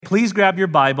please grab your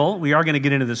Bible. We are going to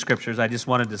get into the scriptures. I just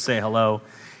wanted to say hello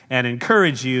and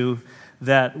encourage you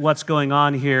that what's going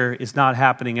on here is not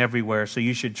happening everywhere. So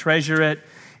you should treasure it,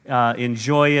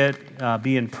 enjoy it,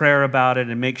 be in prayer about it,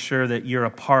 and make sure that you're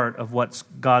a part of what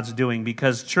God's doing.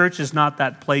 Because church is not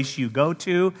that place you go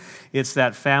to. It's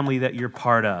that family that you're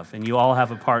part of. And you all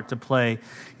have a part to play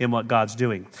in what God's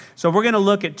doing. So we're going to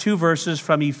look at two verses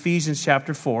from Ephesians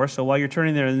chapter 4. So while you're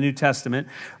turning there in the New Testament,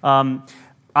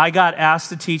 I got asked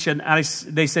to teach, and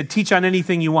they said, teach on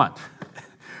anything you want,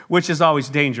 which is always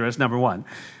dangerous, number one.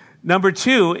 Number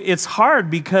two, it's hard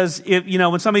because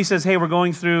when somebody says, hey, we're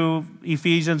going through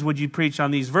Ephesians, would you preach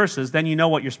on these verses? Then you know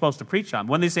what you're supposed to preach on.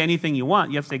 When they say anything you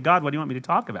want, you have to say, God, what do you want me to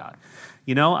talk about?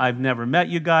 I've never met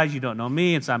you guys. You don't know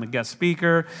me. I'm a guest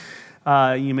speaker.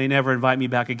 You may never invite me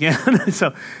back again.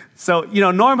 So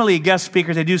normally guest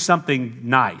speakers, they do something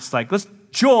nice, like let's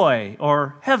joy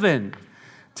or heaven.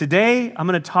 Today, I'm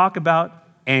going to talk about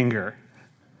anger.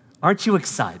 Aren't you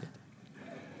excited?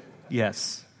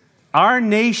 Yes. Our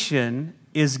nation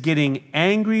is getting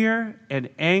angrier and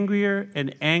angrier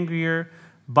and angrier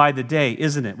by the day,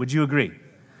 isn't it? Would you agree?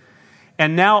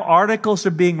 And now articles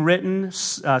are being written,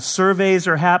 surveys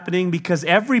are happening because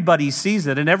everybody sees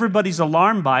it and everybody's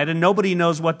alarmed by it and nobody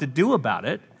knows what to do about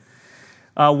it.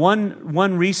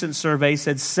 One recent survey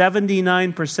said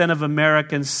 79% of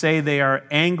Americans say they are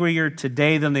angrier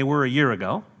today than they were a year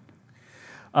ago.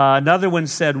 Another one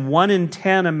said 1 in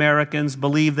 10 Americans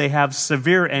believe they have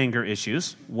severe anger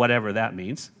issues, whatever that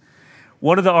means.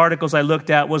 One of the articles I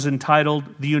looked at was entitled,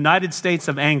 The United States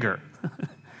of Anger.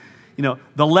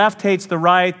 The left hates the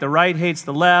right hates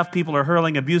the left, people are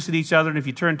hurling abuse at each other, and if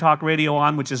you turn talk radio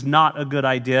on, which is not a good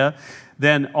idea,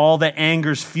 then all the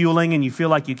anger's fueling and you feel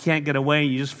like you can't get away,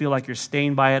 and you just feel like you're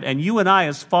stained by it. And you and I,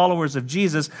 as followers of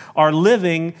Jesus, are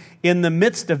living in the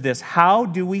midst of this. How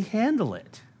do we handle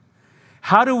it?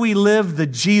 How do we live the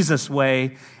Jesus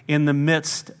way in the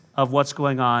midst of what's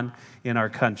going on in our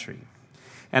country?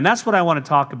 And that's what I want to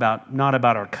talk about, not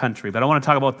about our country, but I want to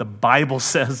talk about what the Bible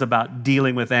says about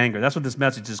dealing with anger. That's what this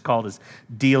message is called, is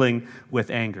dealing with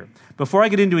anger. Before I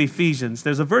get into Ephesians,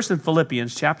 there's a verse in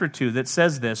Philippians chapter 2 that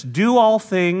says this, do all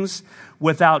things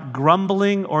without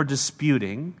grumbling or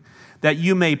disputing, that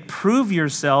you may prove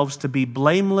yourselves to be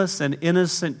blameless and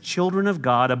innocent children of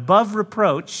God, above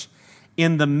reproach,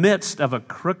 in the midst of a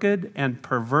crooked and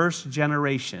perverse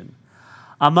generation,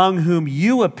 among whom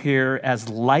you appear as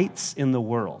lights in the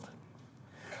world.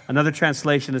 Another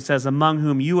translation, it says, among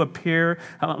whom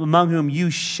you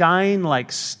shine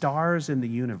like stars in the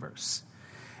universe.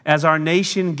 As our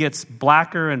nation gets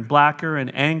blacker and blacker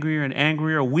and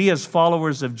angrier, we as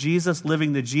followers of Jesus,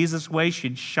 living the Jesus way,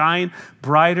 should shine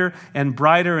brighter and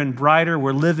brighter and brighter.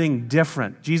 We're living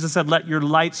different. Jesus said, let your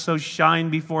light so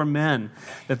shine before men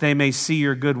that they may see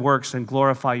your good works and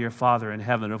glorify your Father in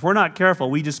heaven. If we're not careful,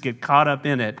 we just get caught up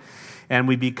in it and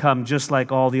we become just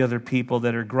like all the other people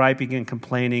that are griping and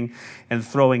complaining and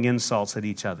throwing insults at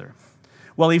each other.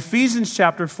 Well, Ephesians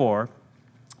chapter 4,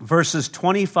 verses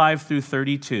 25 through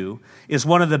 32 is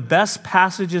one of the best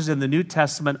passages in the New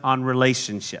Testament on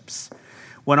relationships.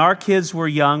 When our kids were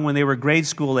young, when they were grade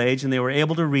school age and they were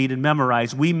able to read and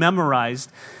memorize, we memorized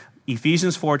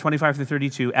Ephesians 4, 25 through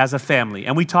 32 as a family.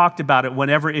 And we talked about it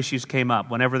whenever issues came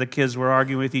up. Whenever the kids were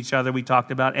arguing with each other, we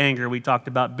talked about anger, we talked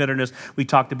about bitterness, we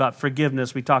talked about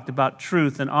forgiveness, we talked about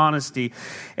truth and honesty.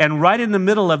 And right in the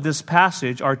middle of this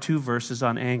passage are two verses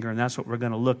on anger, and that's what we're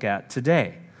going to look at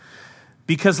today.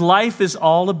 Because life is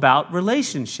all about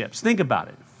relationships. Think about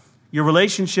it. Your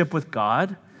relationship with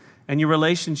God and your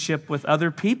relationship with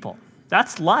other people.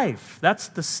 That's life. That's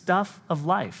the stuff of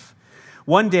life.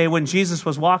 One day when Jesus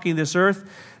was walking this earth,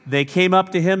 they came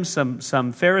up to him,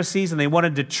 some Pharisees, and they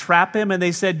wanted to trap him. And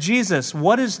they said, Jesus,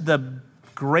 what is the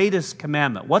greatest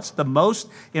commandment? What's the most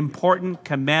important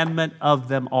commandment of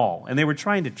them all? And they were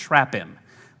trying to trap him.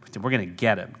 We're going to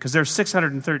get him because there's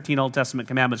 613 Old Testament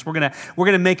commandments. We're going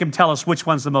to make him tell us which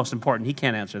one's the most important. He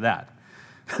can't answer that.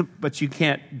 But you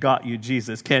can't got you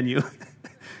Jesus, can you?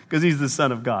 Because he's the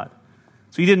Son of God.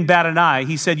 So he didn't bat an eye.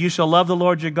 He said, you shall love the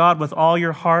Lord your God with all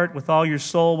your heart, with all your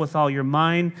soul, with all your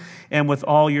mind, and with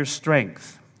all your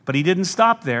strength. But he didn't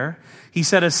stop there. He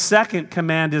said a second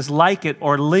command is like it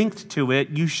or linked to it.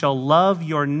 You shall love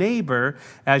your neighbor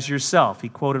as yourself. He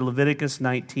quoted Leviticus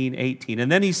 19:18. And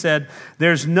then he said,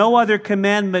 there's no other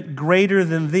commandment greater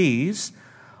than these.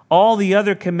 All the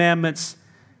other commandments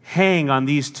hang on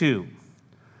these two,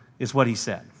 is what he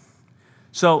said.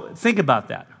 So think about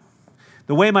that.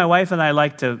 The way my wife and I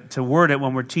like to word it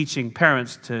when we're teaching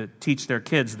parents to teach their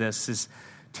kids this is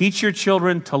teach your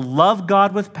children to love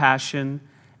God with passion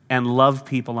and love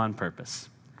people on purpose.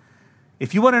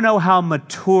 If you want to know how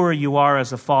mature you are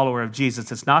as a follower of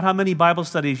Jesus, it's not how many Bible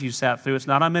studies you sat through, it's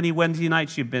not how many Wednesday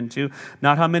nights you've been to,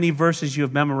 not how many verses you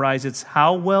have memorized, it's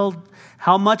how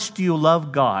much do you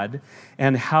love God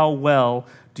and how well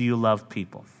do you love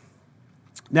people.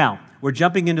 Now, we're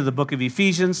jumping into the book of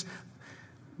Ephesians.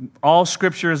 All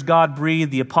Scripture is God-breathed.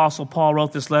 The Apostle Paul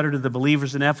wrote this letter to the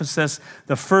believers in Ephesus.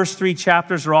 The first 3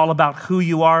 chapters are all about who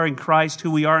you are in Christ, who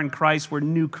we are in Christ. We're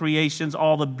new creations,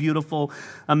 all the beautiful,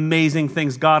 amazing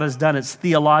things God has done. It's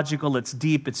theological, it's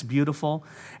deep, it's beautiful.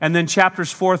 And then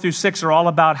chapters 4 through 6 are all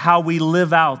about how we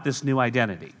live out this new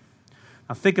identity.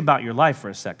 Now think about your life for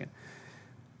a second.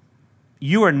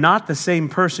 You are not the same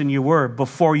person you were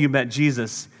before you met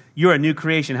Jesus. You're a new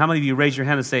creation. How many of you raise your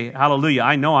hand and say, hallelujah,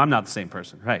 I know I'm not the same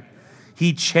person, right?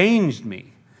 He changed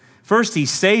me. First, he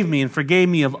saved me and forgave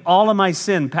me of all of my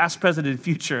sin, past, present, and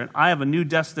future. And I have a new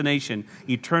destination,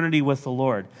 eternity with the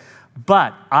Lord.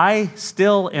 But I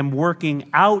still am working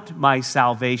out my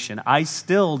salvation. I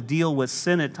still deal with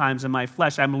sin at times in my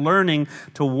flesh. I'm learning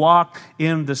to walk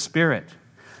in the Spirit.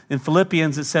 In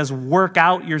Philippians, it says, work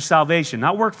out your salvation.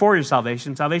 Not work for your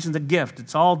salvation. Salvation's a gift.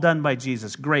 It's all done by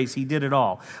Jesus. Grace, he did it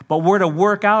all. But we're to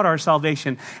work out our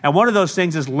salvation. And one of those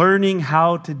things is learning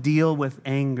how to deal with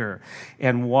anger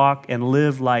and walk and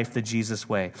live life the Jesus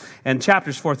way. And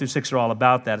chapters 4 through 6 are all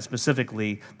about that,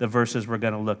 specifically the verses we're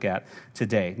going to look at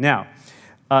today. Now,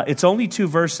 it's only 2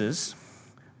 verses,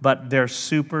 but they're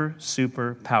super,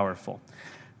 super powerful.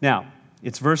 Now,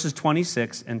 it's verses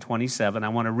 26 and 27. I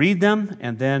want to read them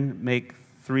and then make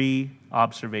 3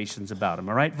 observations about them,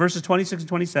 all right? Verses 26 and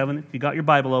 27, if you got your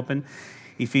Bible open,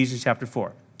 Ephesians chapter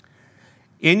 4.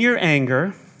 In your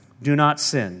anger, do not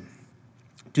sin.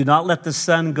 Do not let the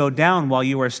sun go down while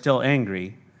you are still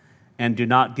angry, and do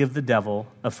not give the devil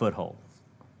a foothold.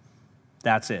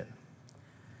 That's it.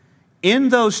 In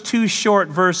those 2 short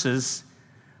verses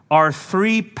are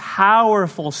 3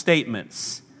 powerful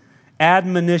statements,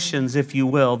 admonitions, if you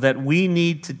will, that we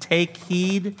need to take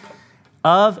heed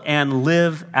of and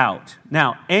live out.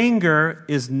 Now, anger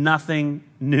is nothing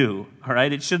new, all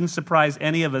right? It shouldn't surprise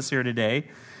any of us here today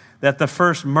that the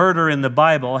first murder in the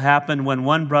Bible happened when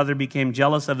one brother became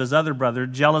jealous of his other brother.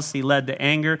 Jealousy led to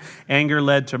anger. Anger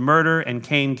led to murder, and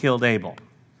Cain killed Abel.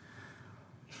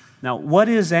 Now, what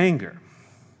is anger?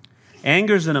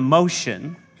 Anger is an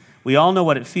emotion. We all know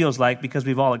what it feels like because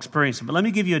we've all experienced it. But let me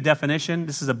give you a definition.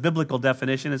 This is a biblical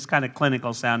definition. It's kind of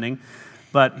clinical sounding,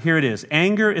 but here it is.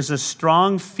 Anger is a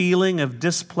strong feeling of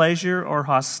displeasure or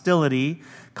hostility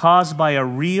caused by a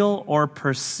real or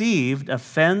perceived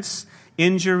offense,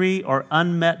 injury, or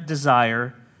unmet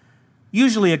desire,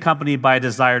 usually accompanied by a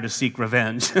desire to seek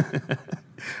revenge.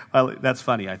 Well, that's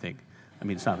funny, I think. I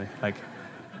mean, it's not like,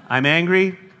 I'm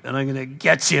angry and I'm going to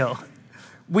get you.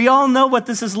 We all know what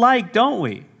this is like, don't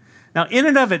we? Now, in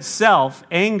and of itself,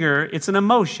 anger, it's an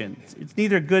emotion. It's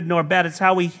neither good nor bad. It's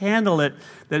how we handle it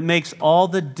that makes all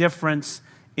the difference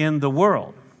in the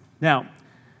world. Now,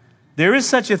 there is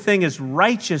such a thing as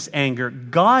righteous anger.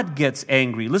 God gets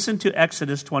angry. Listen to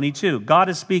Exodus 22. God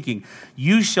is speaking.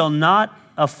 You shall not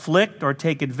afflict or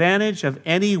take advantage of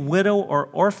any widow or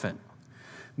orphan.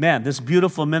 Man, this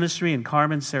beautiful ministry in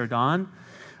Carmen Cerdán,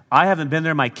 I haven't been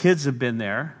there. My kids have been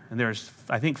there. And there's,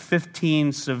 I think,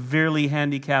 15 severely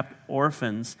handicapped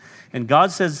orphans. And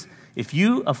God says, if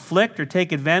you afflict or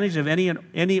take advantage of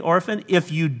any orphan, if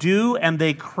you do and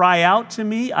they cry out to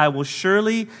me, I will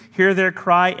surely hear their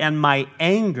cry and my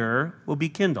anger will be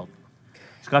kindled.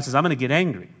 So God says, I'm going to get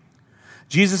angry.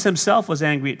 Jesus himself was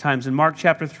angry at times. In Mark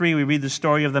chapter 3, we read the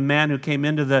story of the man who came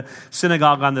into the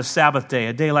synagogue on the Sabbath day,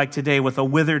 a day like today, with a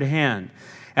withered hand.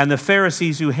 And the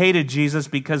Pharisees who hated Jesus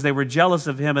because they were jealous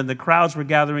of him and the crowds were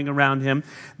gathering around him,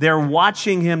 they're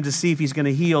watching him to see if he's going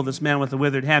to heal this man with the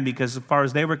withered hand, because as far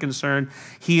as they were concerned,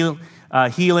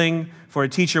 healing for a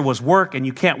teacher was work, and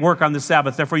you can't work on the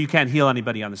Sabbath, therefore you can't heal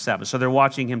anybody on the Sabbath. So they're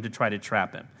watching him to try to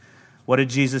trap him. What did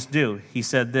Jesus do? He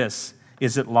said this,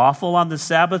 is it lawful on the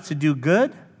Sabbath to do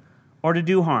good or to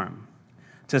do harm?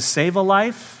 To save a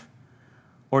life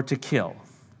or to kill?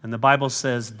 And the Bible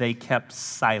says they kept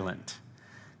silent,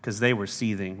 because they were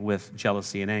seething with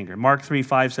jealousy and anger. Mark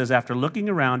 3:5 says, after looking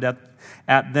around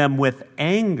at them with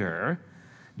anger,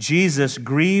 Jesus,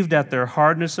 grieved at their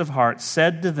hardness of heart,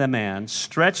 said to the man,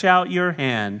 stretch out your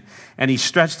hand. And he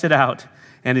stretched it out,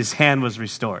 and his hand was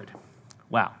restored.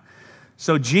 Wow.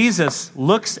 So Jesus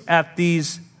looks at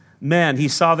these men. He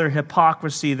saw their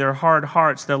hypocrisy, their hard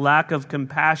hearts, their lack of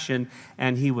compassion,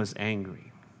 and he was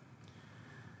angry.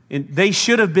 And they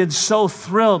should have been so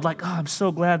thrilled, like, oh, I'm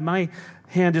so glad my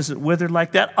hand isn't withered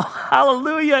like that. Oh,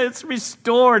 hallelujah, it's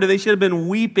restored. They should have been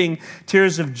weeping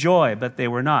tears of joy, but they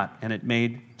were not, and it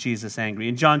made Jesus angry.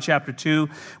 In John chapter 2,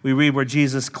 we read where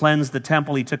Jesus cleansed the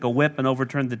temple. He took a whip and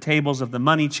overturned the tables of the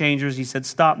money changers. He said,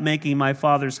 "Stop making my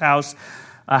Father's house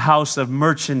a house of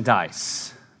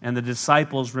merchandise." And the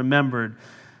disciples remembered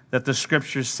that the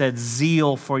scriptures said,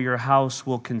 "Zeal for your house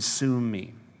will consume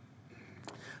me."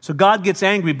 So God gets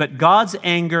angry, but God's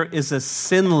anger is a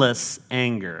sinless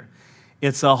anger.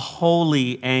 It's a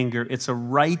holy anger. It's a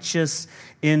righteous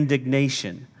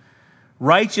indignation.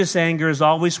 Righteous anger is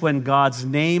always when God's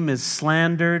name is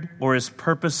slandered or his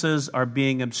purposes are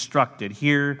being obstructed.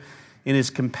 Here, in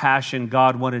his compassion,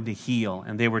 God wanted to heal,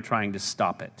 and they were trying to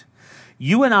stop it.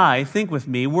 You and I, think with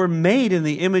me, we're made in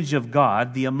the image of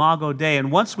God, the Imago Dei,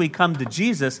 and once we come to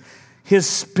Jesus, his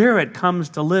Spirit comes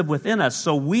to live within us.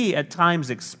 So we at times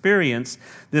experience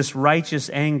this righteous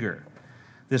anger,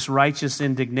 this righteous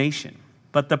indignation.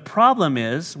 But the problem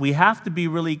is we have to be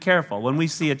really careful. When we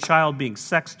see a child being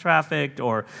sex trafficked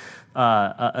or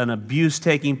an abuse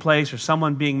taking place or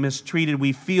someone being mistreated,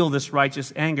 we feel this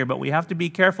righteous anger. But we have to be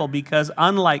careful because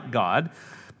unlike God,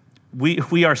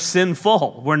 we are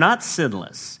sinful. We're not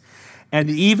sinless. And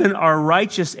even our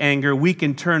righteous anger, we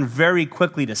can turn very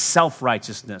quickly to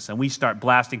self-righteousness. And we start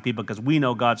blasting people because we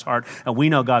know God's heart and we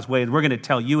know God's way. And we're going to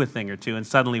tell you a thing or two. And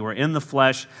suddenly we're in the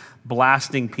flesh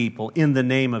blasting people in the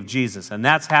name of Jesus. And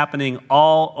that's happening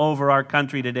all over our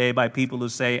country today by people who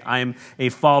say, "I'm a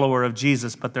follower of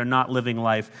Jesus," but they're not living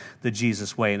life the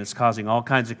Jesus way. And it's causing all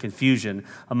kinds of confusion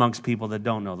amongst people that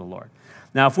don't know the Lord.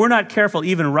 Now, if we're not careful,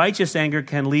 even righteous anger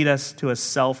can lead us to a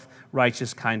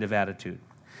self-righteous kind of attitude.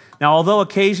 Now, although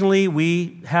occasionally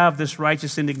we have this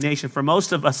righteous indignation, for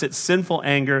most of us, it's sinful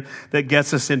anger that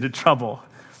gets us into trouble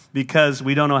because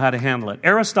we don't know how to handle it.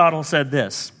 Aristotle said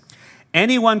this,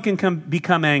 "Anyone can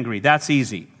become angry. That's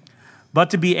easy.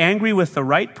 But to be angry with the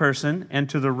right person and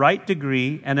to the right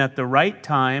degree and at the right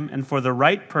time and for the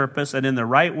right purpose and in the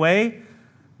right way,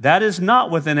 that is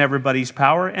not within everybody's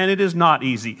power and it is not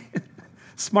easy."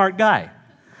 Smart guy.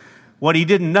 What he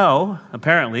didn't know,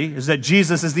 apparently, is that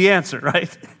Jesus is the answer,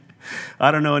 right?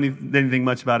 I don't know anything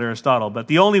much about Aristotle, but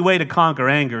the only way to conquer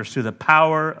anger is through the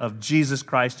power of Jesus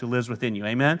Christ who lives within you.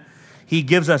 Amen? He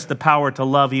gives us the power to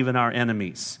love even our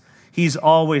enemies. He's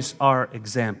always our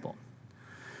example.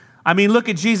 I mean, look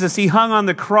at Jesus. He hung on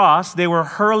the cross. They were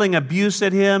hurling abuse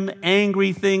at him,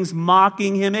 angry things,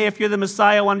 mocking him. "Hey, if you're the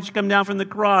Messiah, why don't you come down from the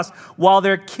cross?" While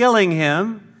they're killing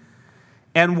him.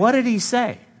 And what did he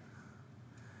say?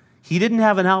 He didn't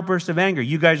have an outburst of anger.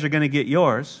 "You guys are going to get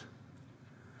yours."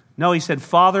 No, he said,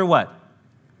 "Father, what?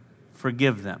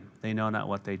 Forgive them. They know not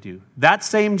what they do." That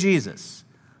same Jesus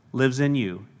lives in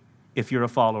you if you're a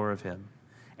follower of him.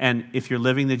 And if you're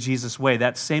living the Jesus way,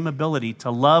 that same ability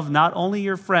to love not only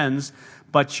your friends,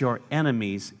 but your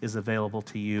enemies is available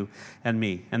to you and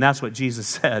me. And that's what Jesus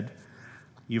said.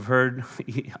 You've heard,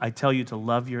 I tell you to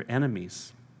love your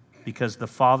enemies because the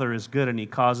Father is good and he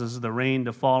causes the rain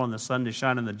to fall and the sun to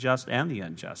shine on the just and the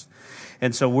unjust.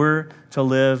 And so we're to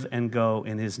live and go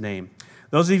in his name.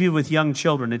 Those of you with young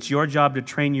children, it's your job to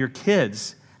train your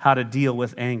kids how to deal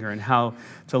with anger and how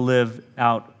to live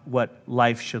out what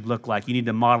life should look like. You need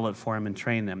to model it for them and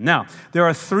train them. Now, there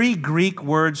are 3 Greek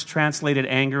words translated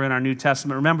anger in our New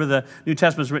Testament. Remember, the New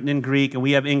Testament is written in Greek, and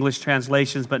we have English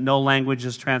translations, but no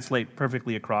languages translate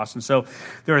perfectly across. And so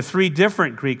there are 3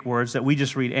 different Greek words that we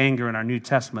just read anger in our New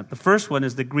Testament. The first one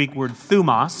is the Greek word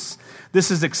thumos. This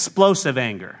is explosive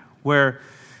anger, where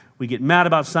we get mad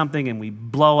about something and we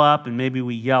blow up and maybe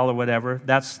we yell or whatever.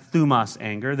 That's thumos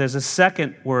anger. There's a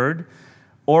second word,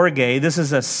 orge. This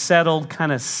is a settled,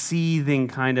 kind of seething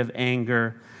kind of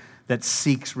anger that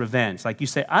seeks revenge. Like you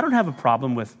say, I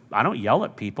don't yell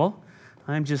at people.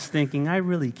 I'm just thinking, I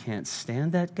really can't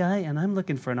stand that guy, and I'm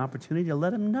looking for an opportunity to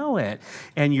let him know it.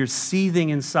 And you're seething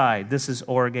inside. This is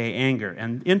orge anger.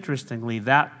 And interestingly,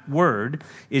 that word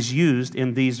is used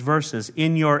in these verses.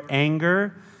 In your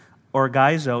anger,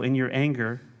 orgizo, in your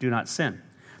anger, do not sin.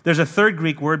 There's a third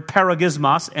Greek word,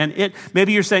 paragismos, and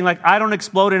maybe you're saying, like, I don't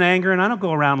explode in anger and I don't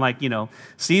go around like,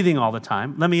 seething all the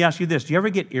time. Let me ask you this. Do you ever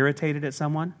get irritated at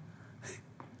someone?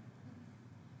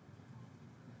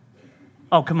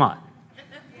 Oh, come on.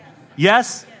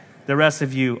 Yes? The rest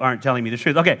of you aren't telling me the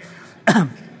truth. Okay.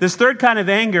 This third kind of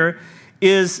anger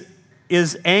is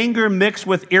anger mixed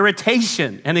with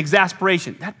irritation and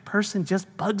exasperation. That person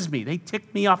just bugs me. They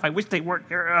tick me off. I wish they weren't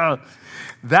here.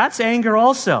 That's anger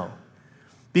also.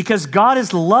 Because God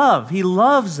is love. He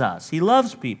loves us. He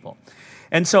loves people.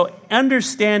 And so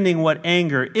understanding what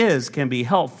anger is can be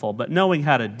helpful, but knowing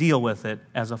how to deal with it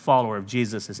as a follower of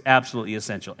Jesus is absolutely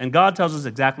essential. And God tells us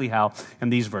exactly how in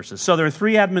these verses. So there are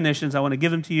 3 admonitions. I want to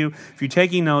give them to you. If you're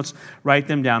taking notes, write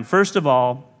them down. First of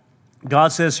all,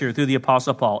 God says here through the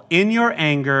Apostle Paul, in your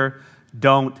anger,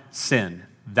 don't sin.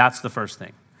 That's the first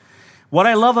thing. What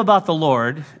I love about the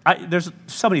Lord, there's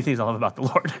so many things I love about the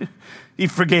Lord. He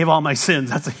forgave all my sins.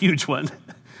 That's a huge one.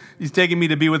 He's taking me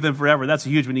to be with him forever. That's a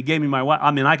huge one. He gave me my wife. I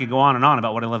mean, I could go on and on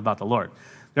about what I love about the Lord.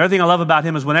 The other thing I love about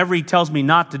him is whenever he tells me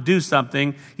not to do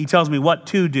something, he tells me what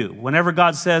to do. Whenever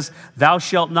God says, thou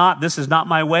shalt not, this is not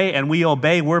my way, and we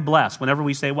obey, we're blessed. Whenever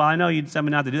we say, well, I know you tell me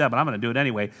not to do that, but I'm going to do it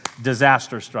anyway,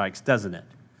 disaster strikes, doesn't it?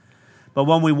 But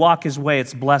when we walk his way,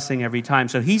 it's blessing every time.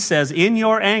 So he says, in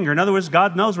your anger, in other words,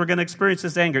 God knows we're going to experience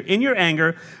this anger. In your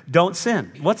anger, don't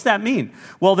sin. What's that mean?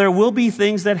 Well, there will be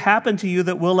things that happen to you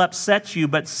that will upset you,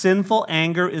 but sinful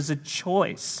anger is a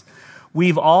choice.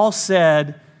 We've all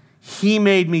said, he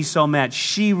made me so mad.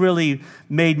 She really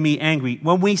made me angry.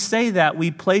 When we say that, we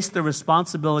place the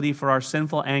responsibility for our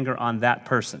sinful anger on that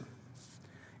person.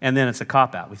 And then it's a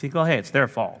cop-out. We think, oh, hey, it's their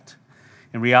fault.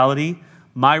 In reality,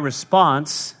 my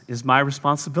response is my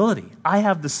responsibility. I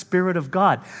have the Spirit of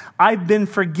God. I've been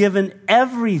forgiven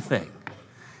everything.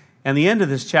 And the end of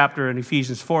this chapter in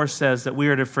Ephesians 4 says that we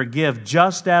are to forgive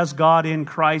just as God in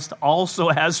Christ also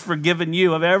has forgiven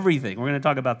you of everything. We're going to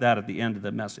talk about that at the end of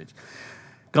the message.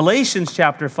 Galatians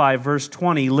chapter 5, verse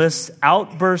 20 lists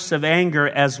outbursts of anger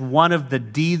as one of the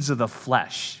deeds of the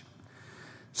flesh.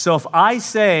 So if I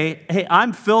say, hey,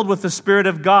 I'm filled with the Spirit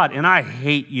of God and I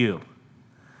hate you,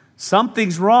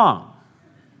 something's wrong.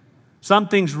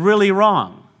 Something's really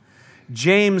wrong.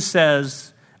 James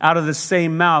says, out of the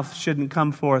same mouth shouldn't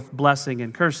come forth blessing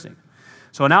and cursing.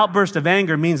 So an outburst of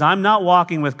anger means I'm not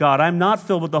walking with God. I'm not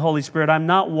filled with the Holy Spirit. I'm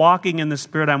not walking in the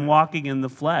Spirit. I'm walking in the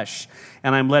flesh.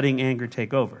 And I'm letting anger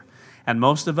take over. And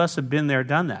most of us have been there,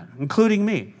 done that, including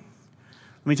me.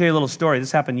 Let me tell you a little story.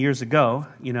 This happened years ago.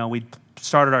 You know, we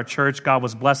started our church. God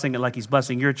was blessing it like he's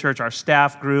blessing your church. Our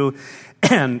staff grew,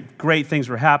 and great things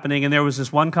were happening. And there was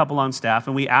this one couple on staff,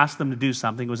 and we asked them to do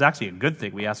something. It was actually a good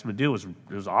thing we asked them to do.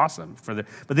 It was awesome. But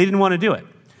they didn't want to do it.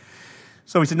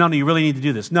 So we said, no, you really need to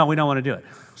do this. No, we don't want to do it.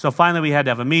 So finally we had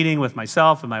to have a meeting with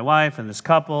myself and my wife and this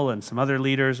couple and some other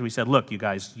leaders. And we said, look, you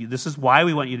guys, this is why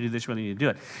we want you to do this. You really need to do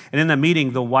it. And in the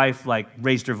meeting, the wife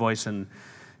raised her voice and,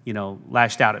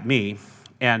 lashed out at me.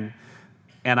 And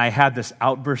I had this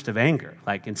outburst of anger.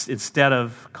 Instead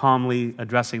of calmly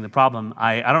addressing the problem,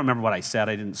 I don't remember what I said.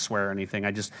 I didn't swear or anything.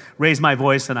 I just raised my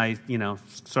voice and I,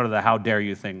 sort of the how dare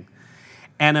you thing.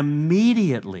 And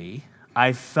immediately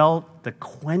I felt the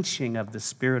quenching of the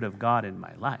Spirit of God in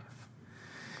my life.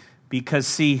 Because,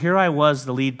 see, here I was,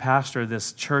 the lead pastor of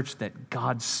this church that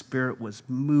God's Spirit was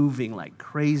moving like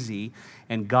crazy,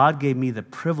 and God gave me the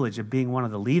privilege of being one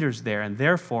of the leaders there, and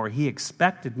therefore he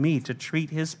expected me to treat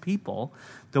his people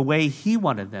the way he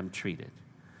wanted them treated,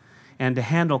 and to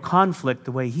handle conflict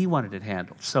the way he wanted it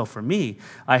handled. So for me,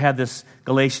 I had this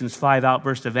Galatians 5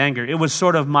 outburst of anger. It was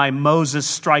sort of my Moses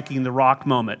striking the rock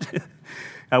moment.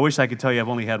 I wish I could tell you I've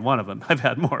only had one of them. I've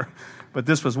had more, but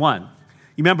this was one.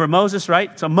 You remember Moses,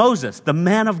 right? So Moses, the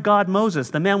man of God Moses,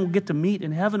 the man we'll get to meet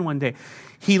in heaven one day.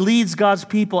 He leads God's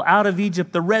people out of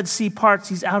Egypt. The Red Sea parts.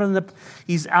 He's out in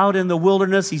the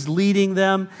wilderness. He's leading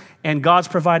them, and God's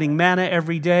providing manna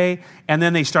every day. And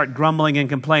then they start grumbling and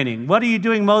complaining. What are you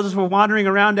doing, Moses? We're wandering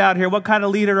around out here. What kind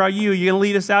of leader are you? You going to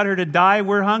lead us out here to die?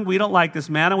 We're hungry. We don't like this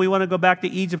manna. We want to go back to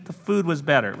Egypt. The food was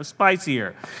better. It was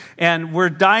spicier. And we're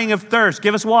dying of thirst.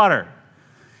 Give us water.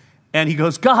 And he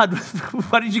goes, God,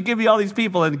 why did you give me all these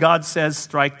people? And God says,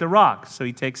 strike the rock. So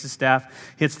he takes his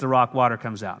staff, hits the rock, water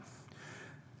comes out.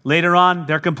 Later on,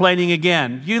 they're complaining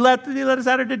again. You let us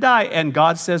out here to die. And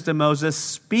God says to Moses,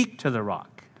 speak to the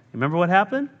rock. Remember what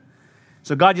happened?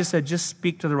 So God just said, just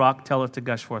speak to the rock, tell it to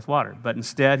gush forth water. But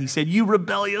instead, he said, you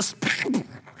rebellious.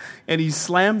 And he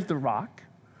slammed the rock.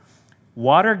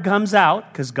 Water comes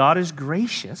out because God is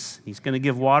gracious. He's going to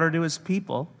give water to his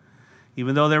people,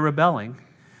 even though they're rebelling.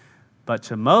 But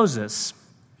to Moses,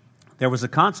 there was a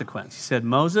consequence. He said,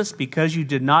 Moses, because you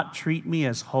did not treat me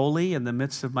as holy in the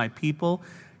midst of my people,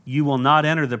 you will not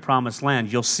enter the promised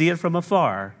land. You'll see it from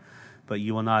afar, but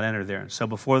you will not enter there. So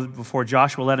before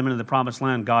Joshua let him into the promised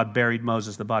land, God buried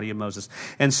Moses, the body of Moses.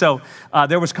 And so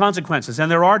there was consequences. And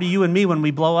there are to you and me when we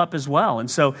blow up as well. And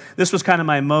so this was kind of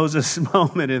my Moses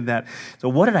moment in that. So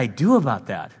what did I do about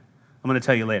that? I'm going to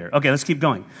tell you later. Okay, let's keep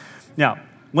going. Now,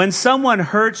 when someone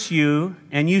hurts you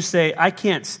and you say, I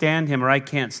can't stand him or I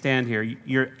can't stand here,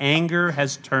 your anger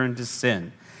has turned to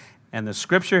sin. And the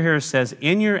scripture here says,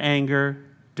 in your anger,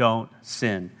 don't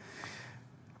sin.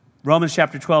 Romans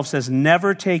chapter 12 says,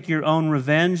 never take your own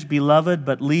revenge, beloved,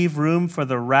 but leave room for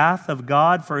the wrath of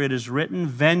God, for it is written,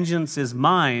 vengeance is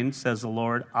mine, says the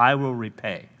Lord, I will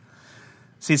repay.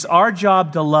 See, it's our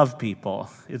job to love people.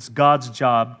 It's God's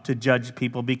job to judge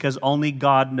people because only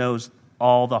God knows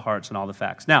all the hearts and all the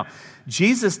facts. Now,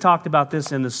 Jesus talked about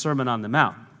this in the Sermon on the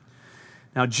Mount.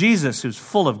 Now, Jesus, who's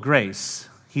full of grace,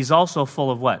 he's also full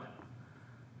of what?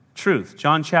 Truth.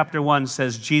 John chapter 1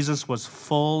 says Jesus was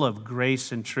full of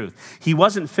grace and truth. He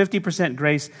wasn't 50%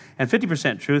 grace and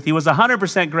 50% truth. He was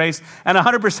 100% grace and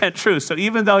 100% truth. So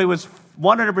even though he was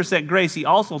 100% grace, he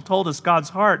also told us God's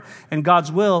heart and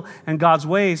God's will and God's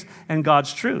ways and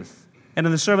God's truth. And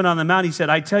in the Sermon on the Mount, he said,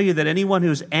 I tell you that anyone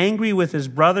who's angry with his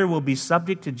brother will be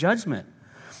subject to judgment.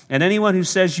 And anyone who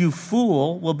says, you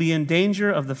fool, will be in danger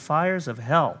of the fires of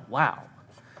hell. Wow.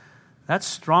 That's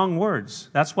strong words.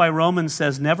 That's why Romans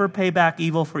says, never pay back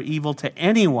evil for evil to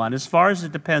anyone. As far as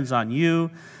it depends on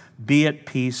you, be at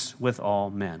peace with all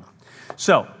men.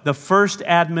 So, the first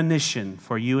admonition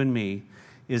for you and me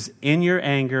is, in your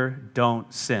anger,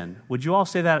 don't sin. Would you all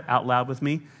say that out loud with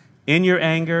me? In your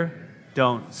anger,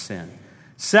 don't sin.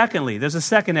 Secondly, there's a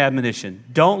second admonition.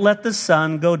 Don't let the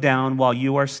sun go down while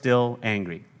you are still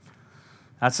angry.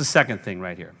 That's the second thing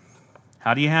right here.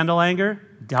 How do you handle anger?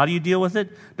 How do you deal with it?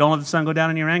 Don't let the sun go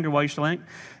down in your anger while you're still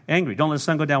angry. Don't let the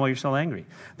sun go down while you're still angry.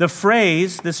 This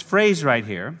phrase right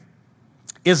here,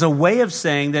 is a way of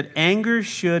saying that anger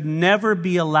should never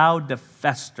be allowed to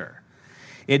fester.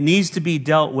 It needs to be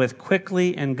dealt with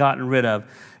quickly and gotten rid of.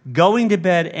 Going to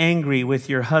bed angry with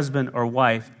your husband or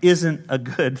wife isn't a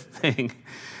good thing.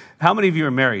 How many of you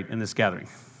are married in this gathering?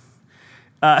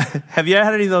 Have you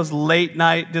had any of those late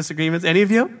night disagreements? Any of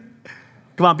you?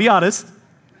 Come on, be honest.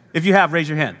 If you have, raise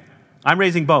your hand. I'm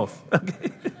raising both.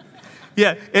 Okay.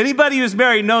 Yeah, anybody who's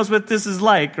married knows what this is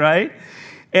like, right?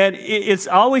 And it's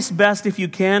always best if you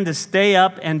can to stay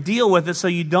up and deal with it so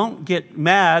you don't get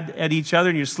mad at each other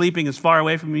and you're sleeping as far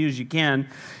away from you as you can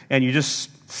and you're just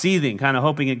seething, kind of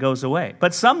hoping it goes away.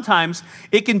 But sometimes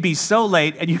it can be so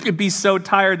late and you can be so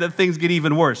tired that things get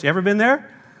even worse. You ever been there?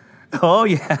 Oh,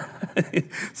 yeah.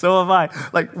 So have I.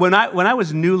 Like when I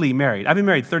was newly married, I've been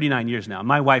married 39 years now.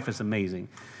 My wife is amazing.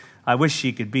 I wish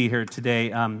she could be here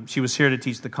today. She was here to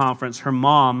teach the conference. Her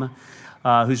mom,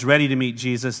 who's ready to meet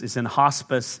Jesus, is in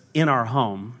hospice in our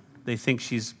home. They think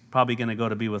she's probably going to go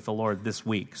to be with the Lord this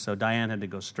week. So Diane had to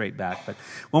go straight back. But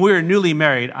when we were newly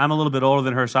married, I'm a little bit older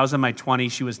than her, so I was in my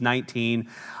 20s. She was 19.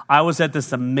 I was at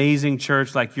this amazing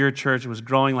church, like your church. It was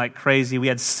growing like crazy. We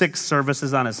had 6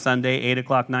 services on a Sunday, 8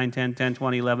 o'clock, 9, 10, 10,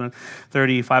 20, 11,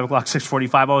 30, 5 o'clock,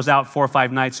 6:45. I was out 4 or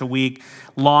 5 nights a week,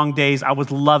 long days. I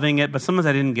was loving it, but sometimes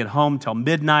I didn't get home till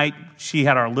midnight. She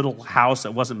had our little house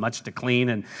that wasn't much to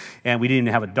clean, and we didn't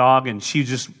have a dog, and she was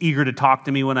just eager to talk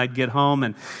to me when I'd get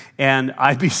home, and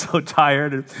I'd be so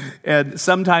tired. And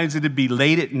sometimes it'd be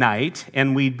late at night,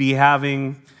 and we'd be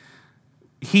having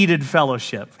heated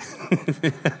fellowship.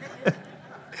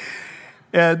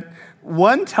 And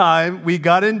one time we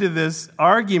got into this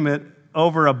argument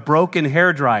over a broken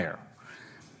hairdryer.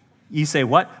 You say,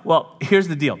 what? Well, here's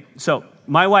the deal. So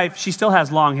my wife, she still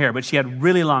has long hair, but she had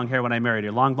really long hair when I married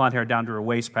her, long blonde hair down to her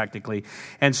waist practically.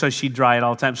 And so she'd dry it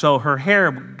all the time. So her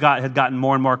hair had gotten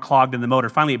more and more clogged in the motor.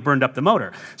 Finally, it burned up the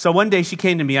motor. So one day she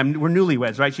came to me, we're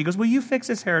newlyweds, right? She goes, will you fix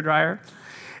this hairdryer?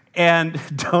 And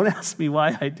don't ask me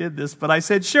why I did this, but I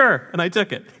said, sure, and I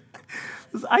took it.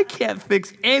 I can't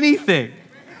fix anything.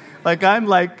 Like I'm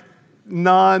like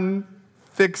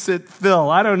non-fix-it Phil.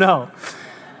 I don't know.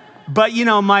 But,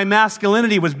 my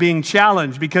masculinity was being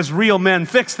challenged because real men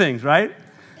fix things, right?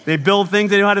 They build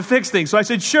things, they know how to fix things. So I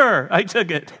said, sure, I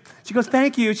took it. She goes,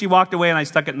 thank you. She walked away and I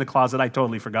stuck it in the closet. I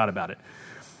totally forgot about it.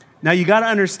 Now, you got to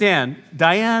understand,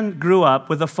 Diane grew up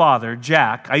with a father,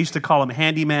 Jack. I used to call him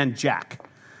Handyman Jack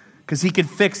because he could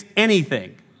fix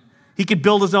anything. He could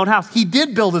build his own house. He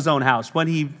did build his own house when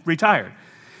he retired.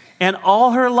 And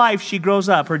all her life, she grows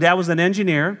up. Her dad was an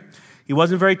engineer. He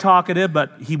wasn't very talkative,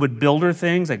 but he would build her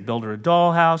things, like build her a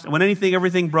dollhouse. And when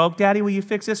everything broke, Daddy, will you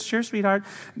fix this? Sure, sweetheart.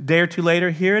 A day or two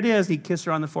later, here it is. He'd kiss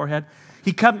her on the forehead.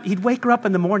 He'd wake her up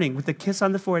in the morning with a kiss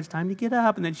on the forehead. It's time to get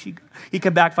up. And then he'd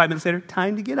come back 5 minutes later,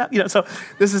 time to get up. So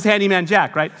this is Handyman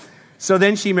Jack, right? So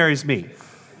then she marries me.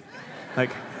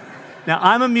 Now,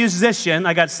 I'm a musician.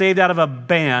 I got saved out of a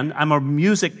band. I'm a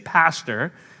music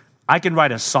pastor. I can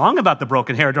write a song about the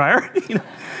broken hairdryer,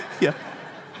 yeah.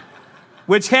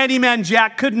 Which Handyman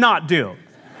Jack could not do.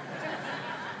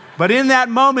 But in that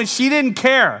moment, she didn't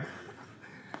care.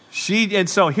 And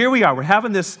so here we are. We're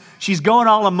having this. She's going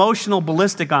all emotional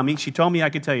ballistic on me. She told me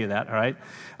I could tell you that, all right?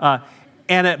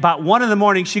 And at about 1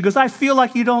 a.m, she goes, I feel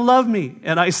like you don't love me.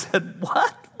 And I said,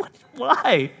 what?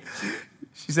 Why?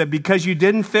 She said, because you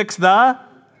didn't fix the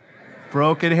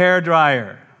broken hair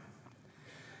dryer.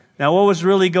 Now, what was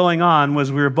really going on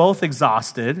was we were both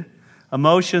exhausted.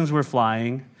 Emotions were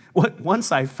flying.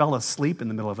 Once I fell asleep in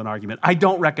the middle of an argument. I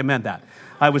don't recommend that.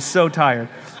 I was so tired.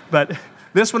 But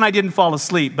this one I didn't fall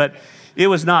asleep, but it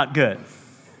was not good.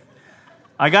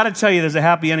 I got to tell you, there's a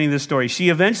happy ending to this story. She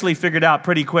eventually figured out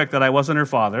pretty quick that I wasn't her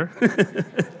father,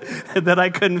 that I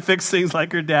couldn't fix things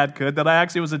like her dad could, that I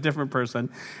actually was a different person,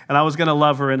 and I was going to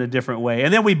love her in a different way.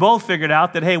 And then we both figured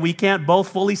out that, hey, we can't both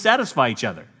fully satisfy each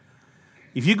other.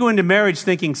 If you go into marriage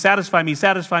thinking, satisfy me,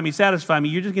 satisfy me, satisfy me,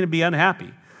 you're just going to be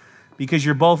unhappy because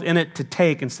you're both in it to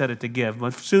take instead of to give.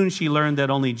 But soon she learned that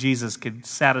only Jesus could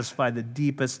satisfy the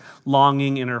deepest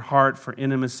longing in her heart for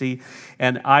intimacy.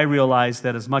 And I realized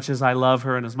that as much as I love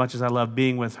her and as much as I love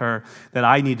being with her, that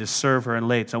I need to serve her and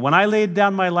lay it. So when I laid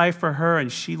down my life for her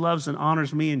and she loves and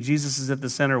honors me and Jesus is at the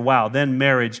center, wow, then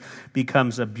marriage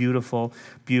becomes a beautiful,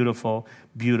 beautiful,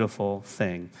 beautiful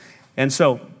thing. And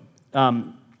so,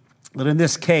 but in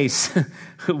this case,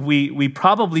 we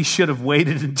probably should have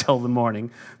waited until the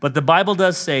morning. But the Bible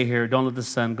does say here, don't let the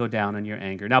sun go down in your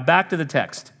anger. Now back to the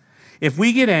text. If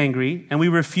we get angry and we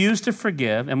refuse to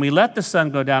forgive and we let the sun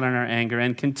go down in our anger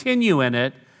and continue in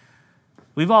it,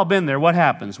 we've all been there. What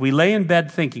happens? We lay in bed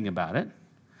thinking about it.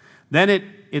 Then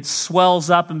it swells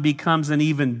up and becomes an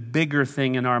even bigger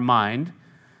thing in our mind.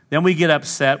 Then we get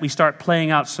upset. We start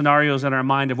playing out scenarios in our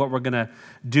mind of what we're going to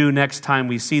do next time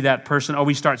we see that person. Or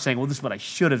we start saying, well, this is what I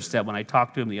should have said when I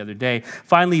talked to him the other day.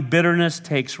 Finally, bitterness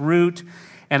takes root,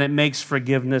 and it makes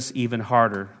forgiveness even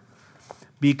harder.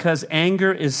 Because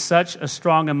anger is such a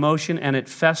strong emotion, and it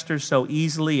festers so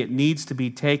easily, it needs to be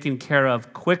taken care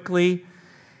of quickly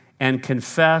and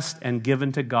confessed and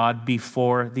given to God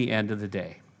before the end of the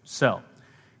day. So,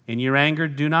 in your anger,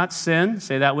 do not sin.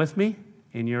 Say that with me.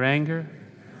 In your anger,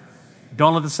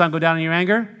 don't let the sun go down in your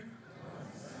anger.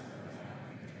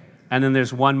 And then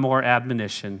there's one more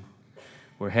admonition.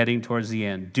 We're heading towards the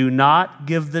end. Do not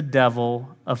give the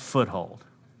devil a foothold.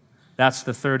 That's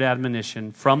the third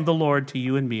admonition from the Lord to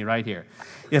you and me right here.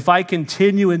 If I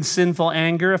continue in sinful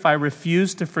anger, if I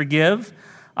refuse to forgive,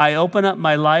 I open up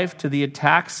my life to the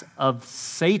attacks of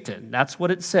Satan. That's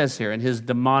what it says here in his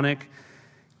demonic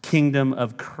kingdom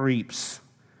of creeps.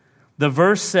 The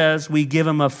verse says we give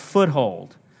him a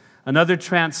foothold. Another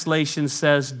translation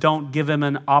says, don't give him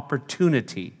an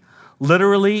opportunity.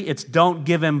 Literally, it's don't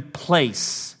give him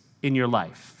place in your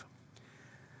life.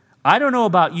 I don't know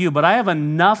about you, but I have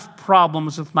enough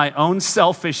problems with my own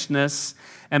selfishness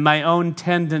and my own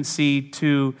tendency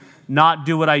to not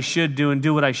do what I should do and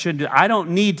do what I should do. I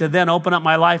don't need to then open up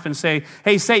my life and say,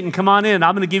 hey, Satan, come on in.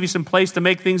 I'm going to give you some place to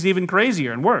make things even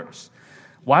crazier and worse.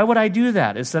 Why would I do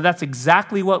that? It's that that's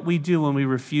exactly what we do when we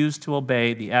refuse to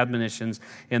obey the admonitions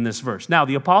in this verse. Now,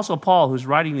 the Apostle Paul, who's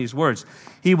writing these words,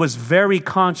 he was very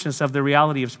conscious of the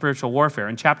reality of spiritual warfare.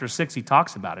 In chapter 6, he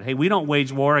talks about it. Hey, we don't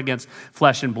wage war against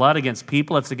flesh and blood, against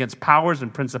people. It's against powers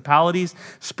and principalities,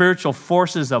 spiritual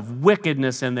forces of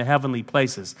wickedness in the heavenly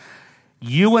places.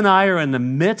 You and I are in the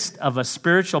midst of a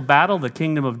spiritual battle, the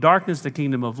kingdom of darkness, the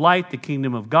kingdom of light, the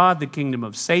kingdom of God, the kingdom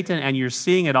of Satan, and you're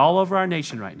seeing it all over our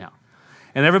nation right now.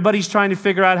 And everybody's trying to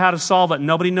figure out how to solve it.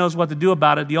 Nobody knows what to do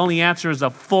about it. The only answer is a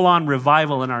full-on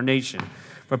revival in our nation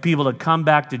for people to come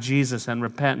back to Jesus and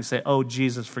repent and say, oh,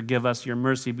 Jesus, forgive us. Your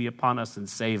mercy be upon us and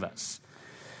save us.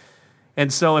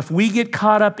 And so if we get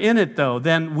caught up in it, though,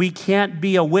 then we can't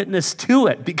be a witness to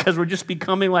it because we're just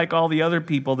becoming like all the other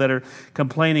people that are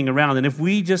complaining around. And if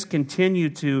we just continue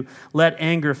to let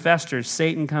anger fester,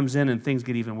 Satan comes in and things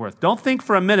get even worse. Don't think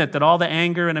for a minute that all the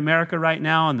anger in America right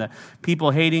now and the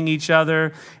people hating each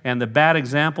other and the bad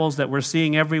examples that we're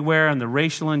seeing everywhere and the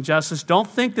racial injustice, don't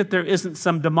think that there isn't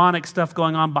some demonic stuff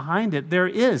going on behind it. There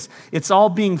is. It's all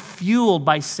being fueled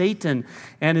by Satan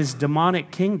and his demonic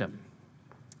kingdom.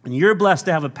 And you're blessed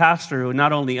to have a pastor who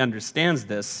not only understands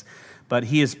this, but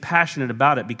he is passionate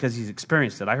about it because he's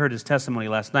experienced it. I heard his testimony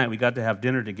last night. We got to have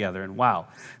dinner together, and wow,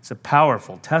 it's a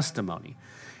powerful testimony.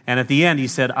 And at the end, he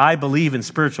said, I believe in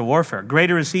spiritual warfare.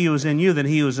 Greater is he who is in you than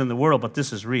he who is in the world, but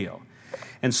this is real.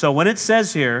 And so when it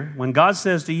says here, when God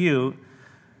says to you,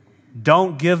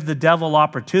 don't give the devil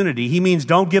opportunity, he means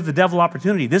don't give the devil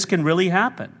opportunity. This can really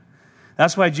happen.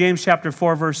 That's why James chapter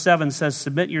 4, verse 7 says,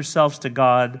 submit yourselves to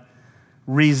God.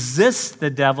 Resist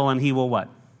the devil and he will what?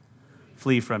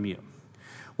 Flee from you.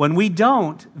 When we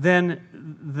don't, then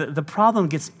the problem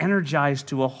gets energized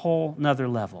to a whole nother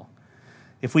level.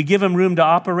 If we give him room to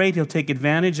operate, he'll take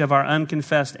advantage of our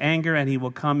unconfessed anger and he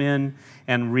will come in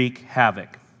and wreak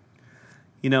havoc.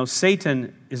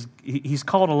 Satan he's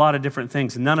called a lot of different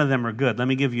things. None of them are good. Let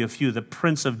me give you a few. The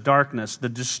prince of darkness, the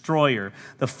destroyer,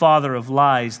 the father of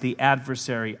lies, the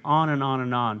adversary, on and on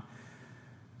and on.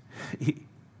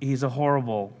 He's a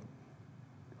horrible,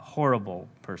 horrible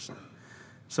person.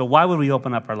 So why would we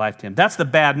open up our life to him? That's the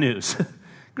bad news.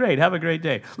 Great, have a great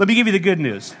day. Let me give you the good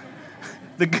news.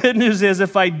 The good news is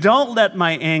if I don't let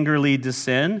my anger lead to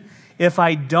sin, if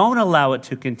I don't allow it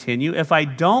to continue, if I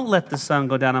don't let the sun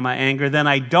go down on my anger, then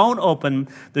I don't open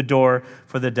the door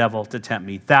for the devil to tempt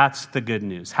me. That's the good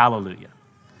news. Hallelujah.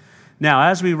 Now,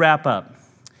 as we wrap up,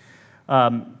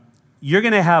 you're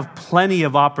going to have plenty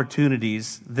of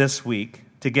opportunities this week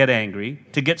to get angry,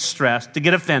 to get stressed, to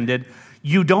get offended.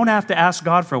 You don't have to ask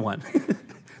God for one.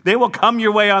 They will come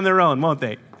your way on their own, won't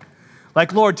they?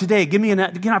 Like, Lord, today, give me an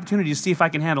opportunity to see if I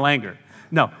can handle anger.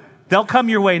 No, they'll come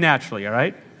your way naturally, all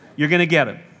right? You're going to get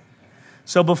them.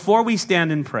 So before we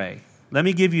stand and pray, let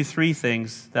me give you 3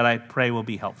 things that I pray will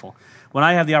be helpful. When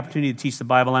I have the opportunity to teach the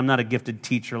Bible, I'm not a gifted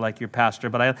teacher like your pastor,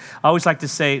 but I always like to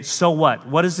say, so what?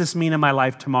 What does this mean in my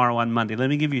life tomorrow on Monday? Let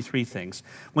me give you 3 things.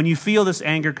 When you feel this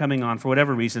anger coming on for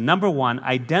whatever reason, number 1,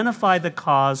 identify the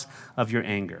cause of your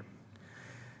anger.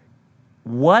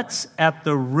 What's at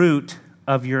the root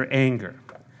of your anger?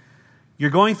 You're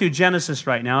going through Genesis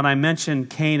right now, and I mentioned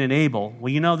Cain and Abel.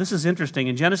 Well, this is interesting.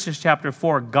 In Genesis chapter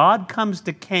 4, God comes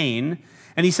to Cain,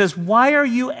 and he says, why are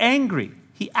you angry?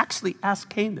 He actually asked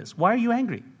Cain this. Why are you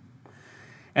angry?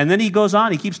 And then he goes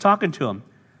on. He keeps talking to him.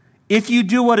 If you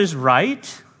do what is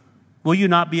right, will you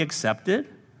not be accepted?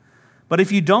 But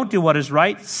if you don't do what is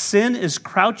right, sin is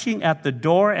crouching at the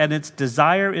door, and its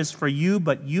desire is for you,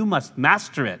 but you must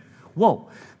master it. Whoa.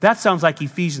 That sounds like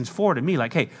Ephesians 4 to me.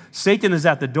 Like, hey, Satan is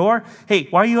at the door. Hey,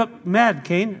 why are you mad,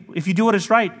 Cain? If you do what is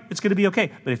right, it's going to be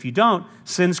okay. But if you don't,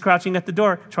 sin's crouching at the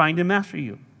door, trying to master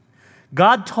you.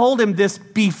 God told him this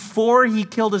before he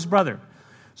killed his brother.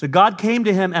 So God came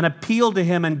to him and appealed to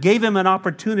him and gave him an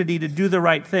opportunity to do the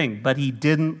right thing, but he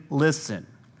didn't listen.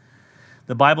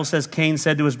 The Bible says Cain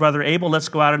said to his brother Abel, let's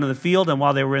go out into the field. And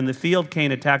while they were in the field,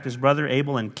 Cain attacked his brother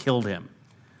Abel and killed him.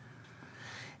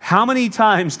 How many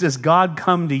times does God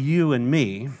come to you and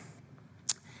me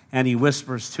and he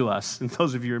whispers to us? And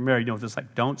those of you who are married know this,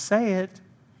 like, don't say it.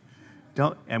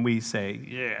 Don't. And we say,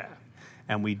 yeah.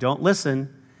 And we don't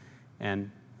listen,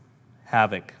 and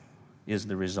havoc is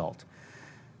the result.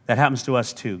 That happens to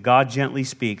us too. God gently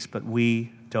speaks, but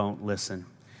we don't listen.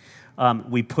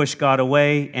 We push God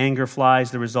away, anger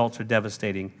flies, the results are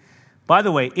devastating. By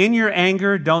the way, in your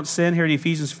anger, don't sin, here in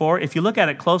Ephesians 4. If you look at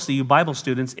it closely, you Bible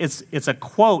students, it's a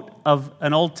quote of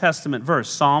an Old Testament verse,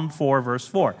 Psalm 4, verse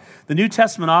 4. The New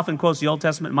Testament often quotes the Old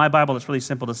Testament. In my Bible, it's really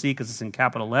simple to see because it's in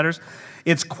capital letters.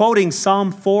 It's quoting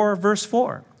Psalm 4, verse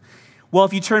 4. Well,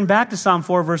 if you turn back to Psalm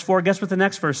 4, verse 4, guess what the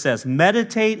next verse says?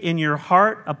 Meditate in your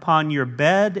heart upon your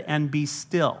bed and be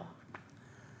still.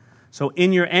 So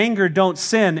in your anger, don't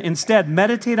sin. Instead,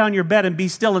 meditate on your bed and be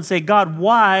still and say, God,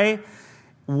 why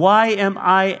am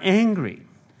I angry?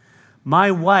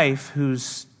 My wife,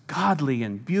 who's godly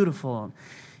and beautiful,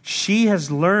 she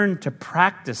has learned to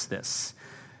practice this.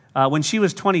 When she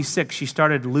was 26, she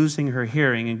started losing her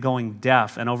hearing and going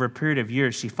deaf. And over a period of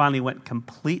years, she finally went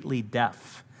completely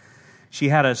deaf. She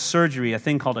had a surgery, a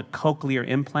thing called a cochlear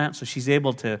implant. So she's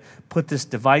able to put this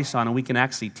device on and we can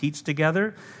actually teach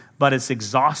together. But it's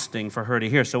exhausting for her to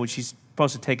hear. So she's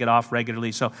supposed to take it off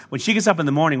regularly. So when she gets up in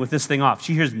the morning with this thing off,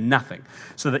 she hears nothing.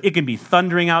 So that it can be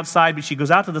thundering outside, but she goes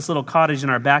out to this little cottage in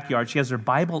our backyard. She has her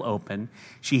Bible open.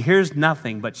 She hears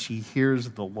nothing, but she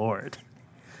hears the Lord.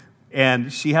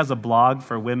 And she has a blog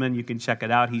for women. You can check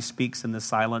it out.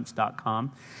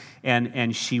 HeSpeaksInTheSilence.com.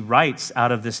 And she writes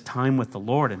out of this time with the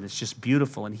Lord, and it's just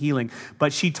beautiful and healing.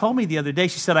 But she told me the other day,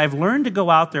 she said, I've learned to go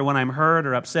out there when I'm hurt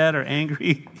or upset or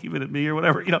angry, even at me or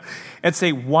whatever, and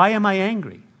say, why am I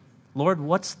angry? Lord,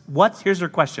 here's her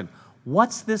question.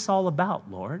 What's this all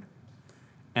about, Lord?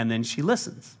 And then she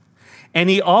listens. And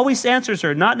he always answers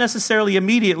her, not necessarily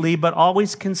immediately, but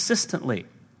always consistently.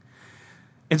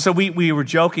 And so we were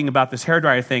joking about this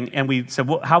hairdryer thing, and we said,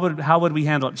 well, how would we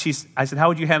handle it? I said, how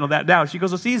would you handle that now? She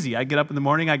goes, it's easy. I get up in the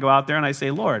morning, I go out there, and I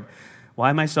say, Lord, why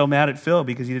am I so mad at Phil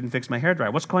because he didn't fix my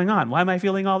hairdryer? What's going on? Why am I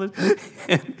feeling all this?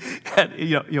 And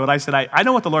I said, I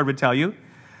know what the Lord would tell you.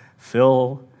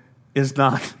 Phil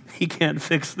he can't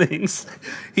fix things.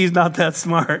 He's not that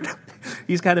smart.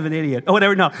 He's kind of an idiot. Oh,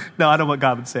 whatever. No, I don't know what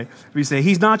God would say. We say,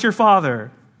 he's not your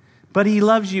father. But he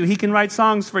loves you. He can write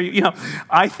songs for you.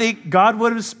 I think God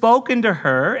would have spoken to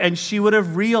her, and she would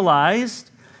have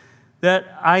realized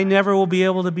that I never will be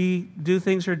able to do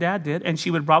things her dad did. And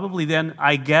she would probably then,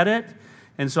 I get it.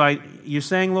 And so you're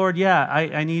saying, Lord, yeah,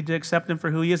 I need to accept him for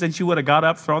who he is. And she would have got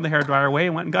up, thrown the hairdryer away,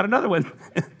 and went and got another one.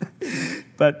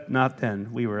 But not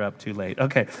then. We were up too late.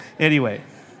 Okay, anyway.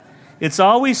 It's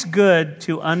always good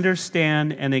to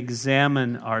understand and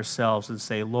examine ourselves and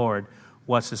say, Lord,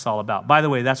 what's this all about? By the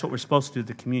way, that's what we're supposed to do at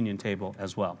the communion table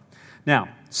as well. Now,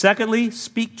 secondly,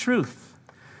 speak truth.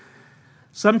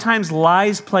 Sometimes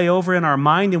lies play over in our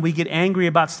mind and we get angry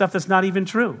about stuff that's not even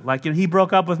true. Like, he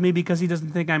broke up with me because he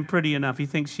doesn't think I'm pretty enough. He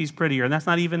thinks she's prettier, and that's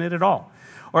not even it at all.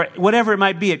 Or whatever it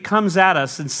might be, it comes at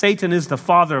us, and Satan is the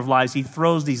father of lies. He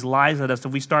throws these lies at us.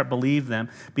 If we start believing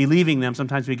them,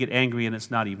 sometimes we get angry and it's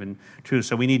not even true.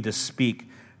 So we need to speak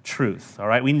truth, all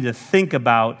right? We need to think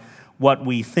about what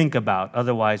we think about.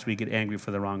 Otherwise, we get angry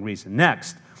for the wrong reason.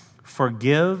 Next,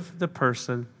 forgive the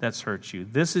person that's hurt you.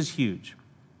 This is huge.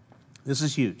 This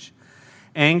is huge.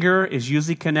 Anger is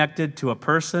usually connected to a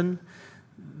person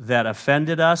that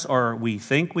offended us, or we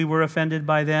think we were offended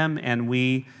by them, and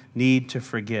we need to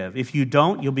forgive. If you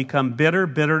don't, you'll become bitter.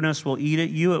 Bitterness will eat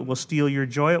at you. It will steal your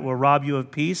joy. It will rob you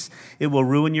of peace. It will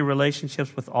ruin your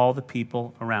relationships with all the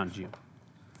people around you.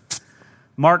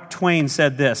 Mark Twain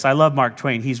said this. I love Mark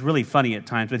Twain. He's really funny at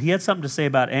times, but he had something to say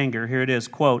about anger. Here it is,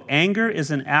 quote, "Anger is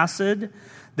an acid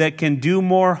that can do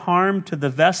more harm to the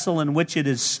vessel in which it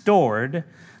is stored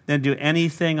than to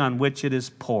anything on which it is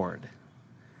poured."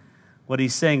 What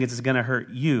he's saying is it's going to hurt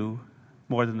you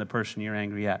more than the person you're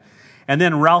angry at. And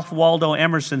then Ralph Waldo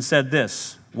Emerson said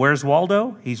this. Where's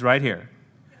Waldo? He's right here.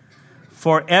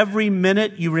 "For every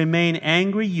minute you remain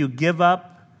angry, you give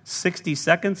up 60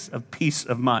 seconds of peace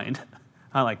of mind."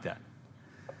 I like that.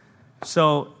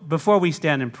 So before we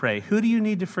stand and pray, who do you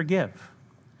need to forgive?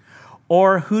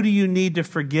 Or who do you need to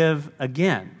forgive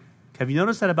again? Have you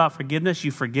noticed that about forgiveness?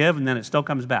 You forgive and then it still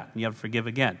comes back. And you have to forgive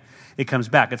again. It comes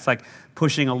back. It's like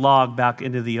pushing a log back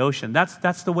into the ocean.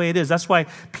 That's the way it is. That's why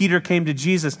Peter came to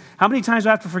Jesus. "How many times do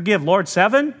I have to forgive? Lord,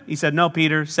 7?" He said, "No,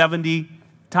 Peter, 70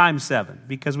 times 7.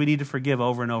 Because we need to forgive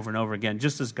over and over and over again,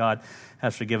 just as God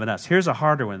has forgiven us. Here's a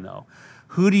harder one, though.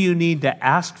 Who do you need to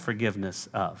ask forgiveness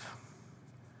of?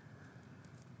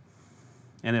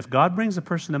 And if God brings a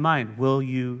person to mind, will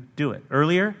you do it?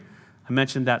 Earlier, I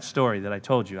mentioned that story that I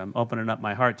told you. I'm opening up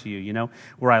my heart to you,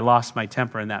 where I lost my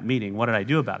temper in that meeting. What did I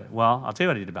do about it? Well, I'll tell you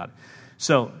what I did about it.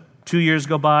 So 2 years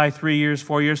go by, 3 years,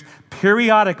 4 years.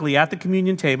 Periodically at the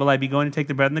communion table, I'd be going to take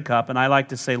the bread and the cup, and I like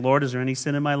to say, "Lord, is there any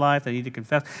sin in my life I need to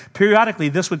confess?" Periodically,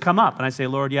 this would come up, and I'd say,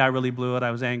 "Lord, yeah, I really blew it.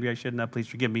 I was angry. I shouldn't have. Please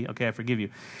forgive me." "Okay, I forgive you."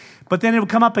 But then it would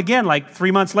come up again like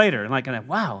 3 months later, and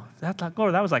wow,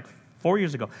 Lord, that was like 4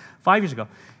 years ago, 5 years ago,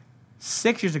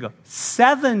 6 years ago,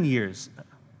 7 years.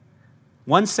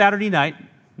 One Saturday night,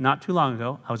 not too long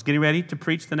ago, I was getting ready to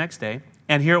preach the next day,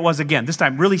 and here it was again, this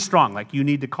time really strong, like you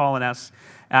need to call and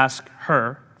ask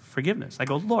her forgiveness. I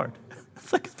go, "Lord,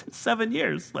 it's been 7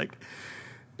 years.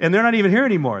 And they're not even here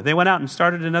anymore. They went out and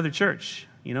started another church,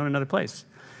 in another place.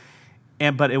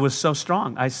 But it was so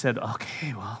strong. I said,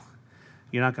 "Okay, well,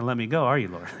 you're not going to let me go, are you,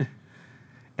 Lord?"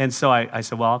 And so I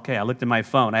said, "Well, okay." I looked at my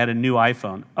phone. I had a new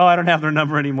iPhone. Oh, I don't have their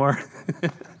number anymore.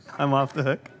 I'm off the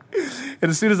hook. And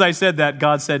as soon as I said that,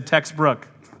 God said, "Text Brooke."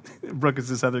 Brooke is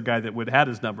this other guy that had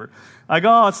his number. I go,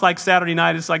 "Oh, it's like Saturday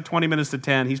night. It's like 20 minutes to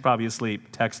 10. He's probably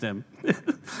asleep. Text him."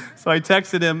 So I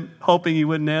texted him, hoping he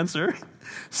wouldn't answer.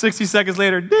 60 seconds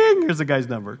later, ding, here's the guy's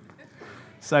number.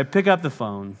 So I pick up the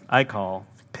phone. I call.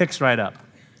 Picks right up.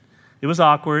 It was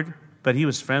awkward, but he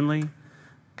was friendly.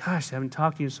 "Gosh, I haven't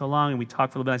talked to you in so long." And we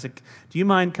talked for a little bit. I said, "Do you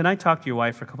mind? Can I talk to your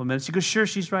wife for a couple of minutes?" She goes, "Sure,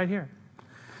 she's right here."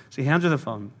 So he hands her the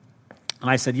phone. And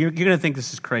I said, "You're going to think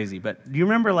this is crazy, but do you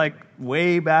remember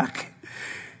way back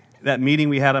that meeting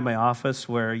we had in my office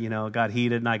where, it got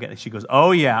heated?" And she goes,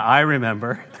 "Oh, yeah, I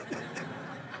remember."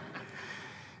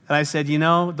 And I said,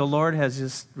 "The Lord has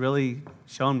just really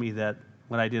shown me that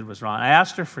what I did was wrong." I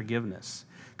asked her forgiveness.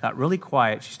 Got really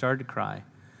quiet. She started to cry.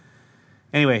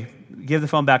 Anyway, give the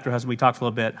phone back to her husband. We talked for a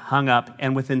little bit, hung up,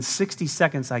 and within 60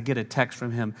 seconds, I get a text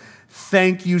from him.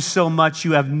 "Thank you so much.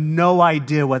 You have no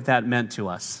idea what that meant to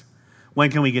us. When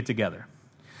can we get together?"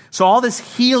 So all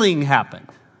this healing happened.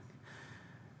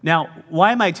 Now,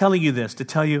 why am I telling you this? To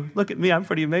tell you, look at me, I'm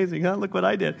pretty amazing, huh? Look what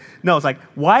I did. No, it's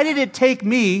why did it take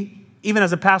me, even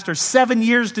as a pastor, 7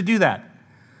 years to do that?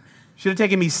 Should have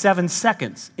taken me 7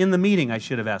 seconds. In the meeting, I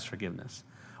should have asked forgiveness.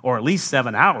 Or at least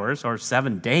 7 hours or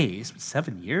 7 days. But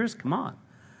 7 years? Come on.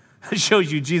 It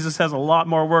shows you Jesus has a lot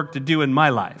more work to do in my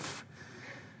life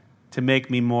to make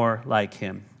me more like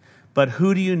him. But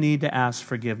who do you need to ask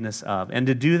forgiveness of? And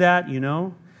to do that,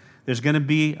 there's going to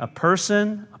be a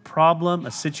person, a problem,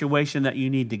 a situation that you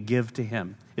need to give to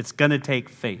him. It's going to take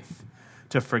faith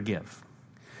to forgive.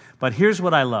 But here's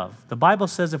what I love. The Bible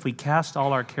says if we cast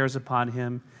all our cares upon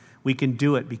him, we can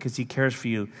do it because he cares for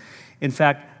you. In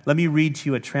fact, let me read to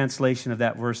you a translation of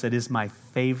that verse that is my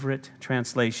favorite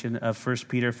translation of 1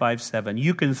 Peter 5:7.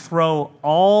 You can throw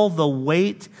all the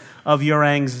weight of your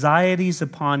anxieties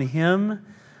upon him,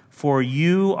 for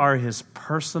you are his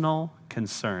personal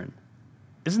concern.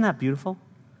 Isn't that beautiful?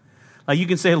 Like you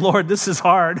can say, Lord, this is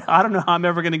hard. I don't know how I'm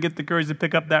ever going to get the courage to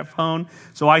pick up that phone,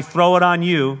 so I throw it on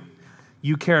you.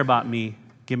 You care about me.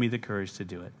 Give me the courage to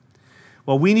do it.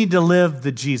 Well, we need to live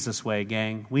the Jesus way,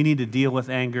 gang. We need to deal with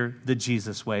anger the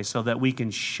Jesus way so that we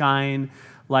can shine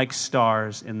like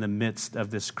stars in the midst of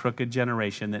this crooked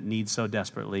generation that needs so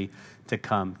desperately to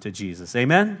come to Jesus.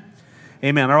 Amen?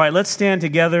 Amen. All right, let's stand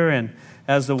together, and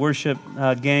as the worship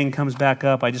gang comes back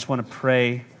up, I just want to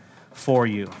pray for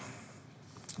you.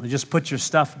 Just put your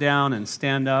stuff down and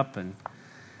stand up. And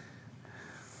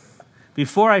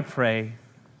before I pray,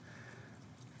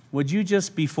 would you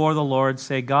just before the Lord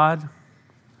say, God,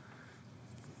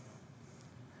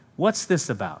 what's this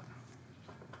about?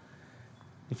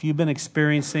 If you've been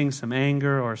experiencing some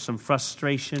anger or some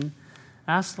frustration,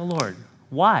 ask the Lord,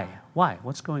 why? Why?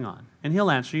 What's going on? And he'll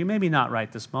answer you. Maybe not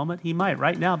right this moment. He might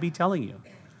right now be telling you.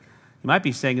 He might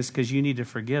be saying it's because you need to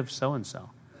forgive so-and-so.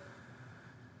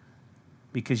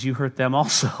 Because you hurt them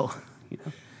also. You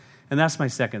know? And that's my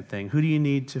second thing. Who do you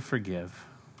need to forgive?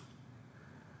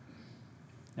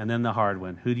 And then the hard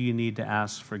one. Who do you need to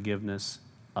ask forgiveness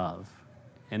of?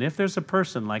 And if there's a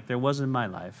person like there was in my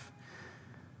life,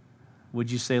 would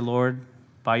you say, Lord,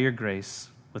 by your grace,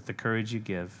 with the courage you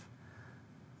give,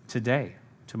 today,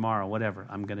 tomorrow, whatever,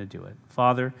 I'm going to do it.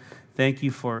 Father, thank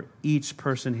you for each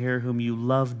person here whom you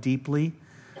love deeply.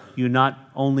 You not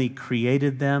only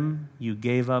created them, you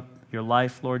gave up your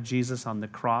life, Lord Jesus, on the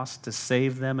cross to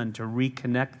save them and to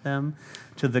reconnect them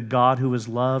to the God who is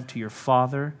love, to your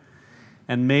Father.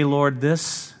 And may, Lord,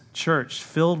 this church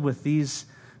filled with these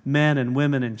men and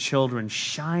women and children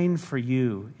shine for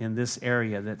you in this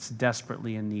area that's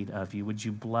desperately in need of you. Would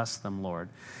you bless them, Lord?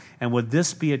 And would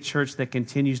this be a church that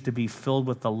continues to be filled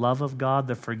with the love of God,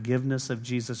 the forgiveness of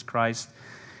Jesus Christ,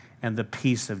 and the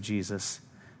peace of Jesus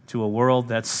to a world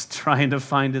that's trying to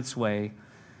find its way,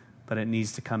 but it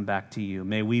needs to come back to you.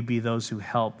 May we be those who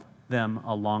help them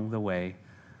along the way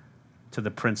to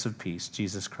the Prince of Peace,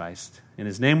 Jesus Christ. In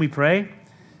his name we pray,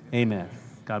 amen.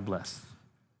 God bless.